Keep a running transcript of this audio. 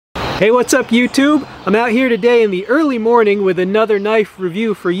Hey, what's up YouTube? I'm out here today in the early morning with another knife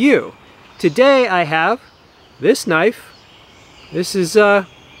review for you. Today I have this knife. This is, well,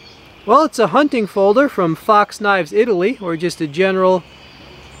 it's a hunting folder from Fox Knives Italy, or just a general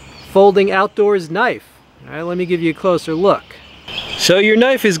folding outdoors knife. Alright, let me give you a closer look. So your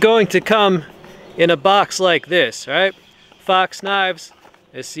knife is going to come in a box like this, right? Fox Knives.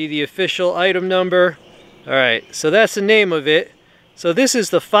 Let's see the official item number. Alright, so that's the name of it. So this is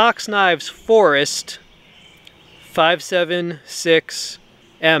the Fox Knives Forest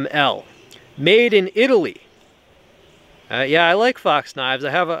 576ML, made in Italy. Yeah, I like Fox Knives. I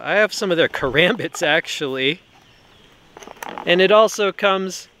have some of their karambits actually, and it also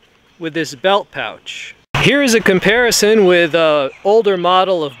comes with this belt pouch. Here is a comparison with an older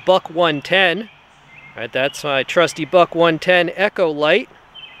model of Buck 110. Right, that's my trusty Buck 110 Echo Light.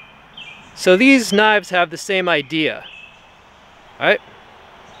 So these knives have the same idea. Alright,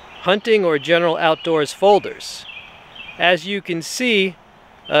 hunting or general outdoors folders. As you can see,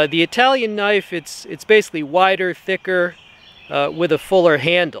 the Italian knife, it's basically wider, thicker, with a fuller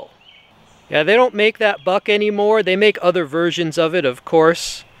handle. Yeah, they don't make that Buck anymore. They make other versions of it, of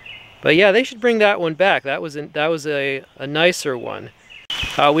course. But yeah, they should bring that one back. That was a nicer one.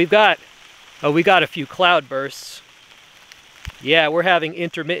 We got a few cloud bursts. Yeah, we're having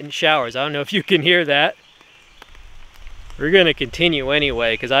intermittent showers. I don't know if you can hear that. We're going to continue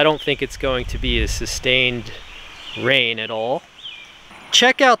anyway, because I don't think it's going to be a sustained rain at all.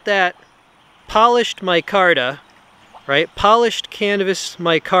 Check out that polished micarta, right? Polished canvas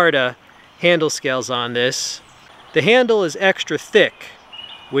micarta handle scales on this. The handle is extra thick,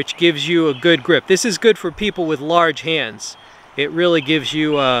 which gives you a good grip. This is good for people with large hands. It really gives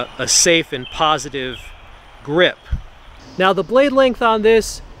you a safe and positive grip. Now the blade length on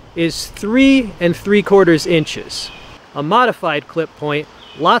this is 3 3/4 inches. A modified clip point,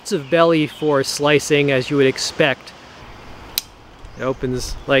 lots of belly for slicing as you would expect. It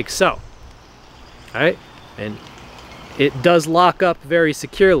opens like so. Alright, and it does lock up very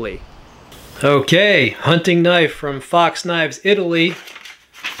securely. Okay, hunting knife from Fox Knives Italy.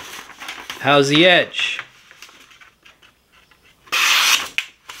 How's the edge?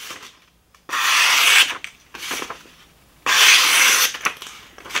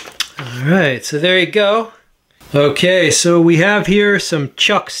 Alright, so there you go. Okay, so we have here some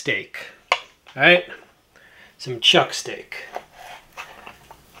chuck steak. Alright, some chuck steak.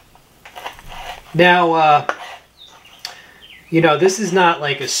 Now, you know, this is not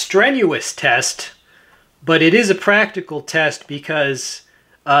like a strenuous test, but it is a practical test because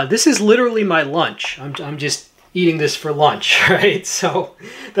this is literally my lunch. I'm just eating this for lunch, right? So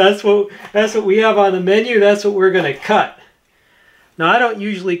that's what we have on the menu. That's what we're gonna cut. Now, I don't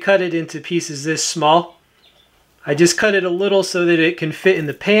usually cut it into pieces this small. I just cut it a little so that it can fit in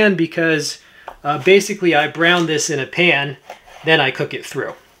the pan because basically I brown this in a pan, then I cook it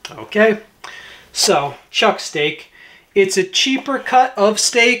through. Okay, so chuck steak. It's a cheaper cut of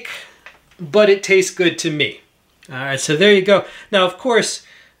steak, but it tastes good to me. All right, so there you go. Now, of course,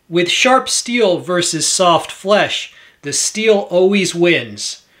 with sharp steel versus soft flesh, the steel always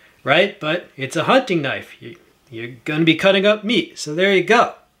wins, right? But it's a hunting knife. You're gonna be cutting up meat, so there you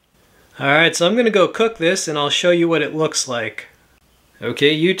go. Alright, so I'm gonna go cook this and I'll show you what it looks like.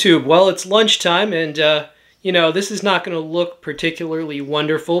 Okay, YouTube, well, it's lunchtime and, you know, this is not gonna look particularly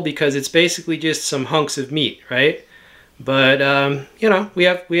wonderful because it's basically just some hunks of meat, right? But, you know, we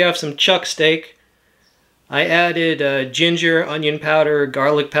have some chuck steak. I added ginger, onion powder,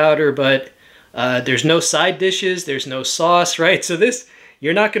 garlic powder, but there's no side dishes, there's no sauce, right? So this,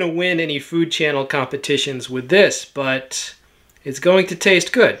 you're not gonna win any food channel competitions with this, but it's going to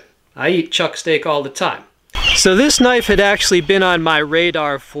taste good. I eat chuck steak all the time. So this knife had actually been on my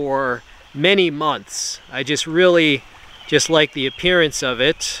radar for many months. I just really like the appearance of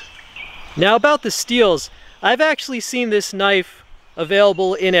it. Now about the steels, I've actually seen this knife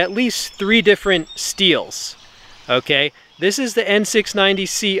available in at least 3 different steels. Okay, this is the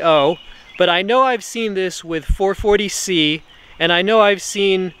N690CO, but I know I've seen this with 440C, and I know I've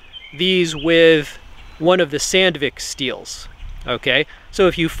seen these with one of the Sandvik steels. Okay, so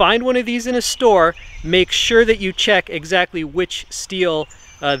if you find one of these in a store, make sure that you check exactly which steel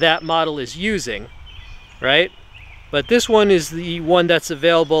that model is using, right? But this one is the one that's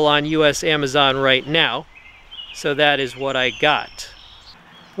available on US Amazon right now, so that is what I got.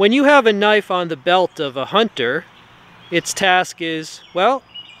 When you have a knife on the belt of a hunter, its task is, well,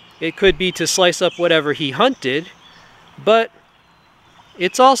 it could be to slice up whatever he hunted, but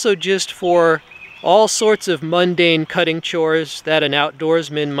it's also just for all sorts of mundane cutting chores that an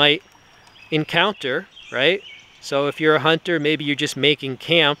outdoorsman might encounter, right? So if you're a hunter, maybe you're just making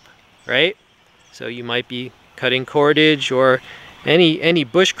camp, right? So you might be cutting cordage or any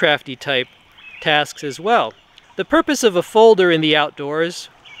bushcrafty type tasks as well. The purpose of a folder in the outdoors,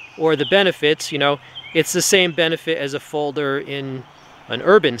 or the benefits, you know, it's the same benefit as a folder in an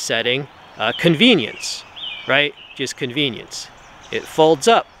urban setting. Convenience, right? Just convenience. It folds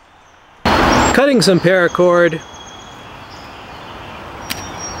up. Cutting some paracord.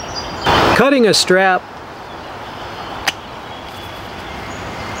 Cutting a strap.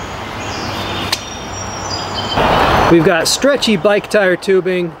 We've got stretchy bike tire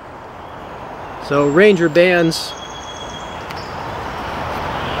tubing. So Ranger bands.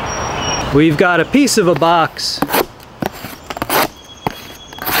 We've got a piece of a box.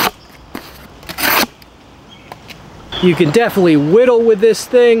 You can definitely whittle with this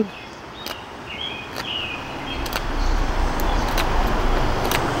thing.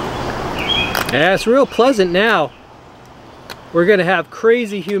 Yeah, it's real pleasant now. We're gonna have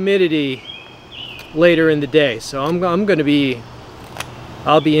crazy humidity later in the day, so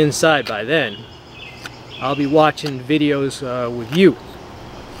I'll be inside by then. I'll be watching videos with you.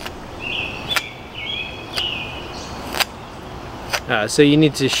 So you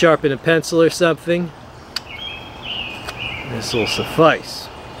need to sharpen a pencil or something. This will suffice.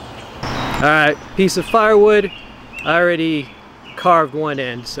 Alright, piece of firewood. I already carved one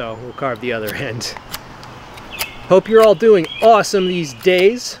end, so we'll carve the other end. Hope you're all doing awesome these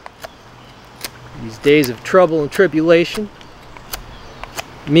days. These days of trouble and tribulation.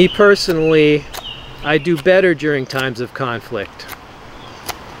 Me personally, I do better during times of conflict.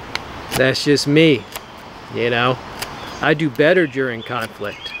 That's just me, you know. I do better during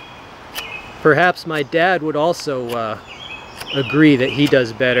conflict. Perhaps my dad would also agree that he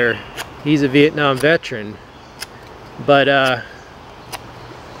does better. He's a Vietnam veteran. But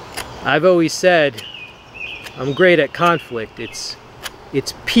I've always said I'm great at conflict. It's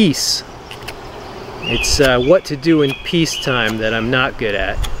peace. It's what to do in peacetime that I'm not good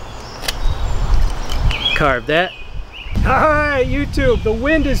at. Carve that. Alright, YouTube, the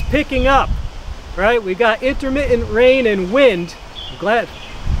wind is picking up. Right? We got intermittent rain and wind. I'm glad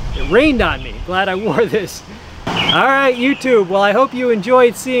it rained on me. Glad I wore this. Alright, YouTube, well, I hope you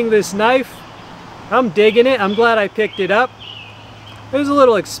enjoyed seeing this knife. I'm digging it. I'm glad I picked it up. It was a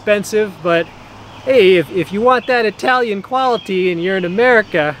little expensive, but hey, if you want that Italian quality and you're in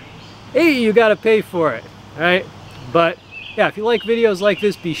America, hey, you gotta pay for it, right? But yeah, if you like videos like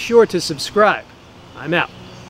this, be sure to subscribe. I'm out.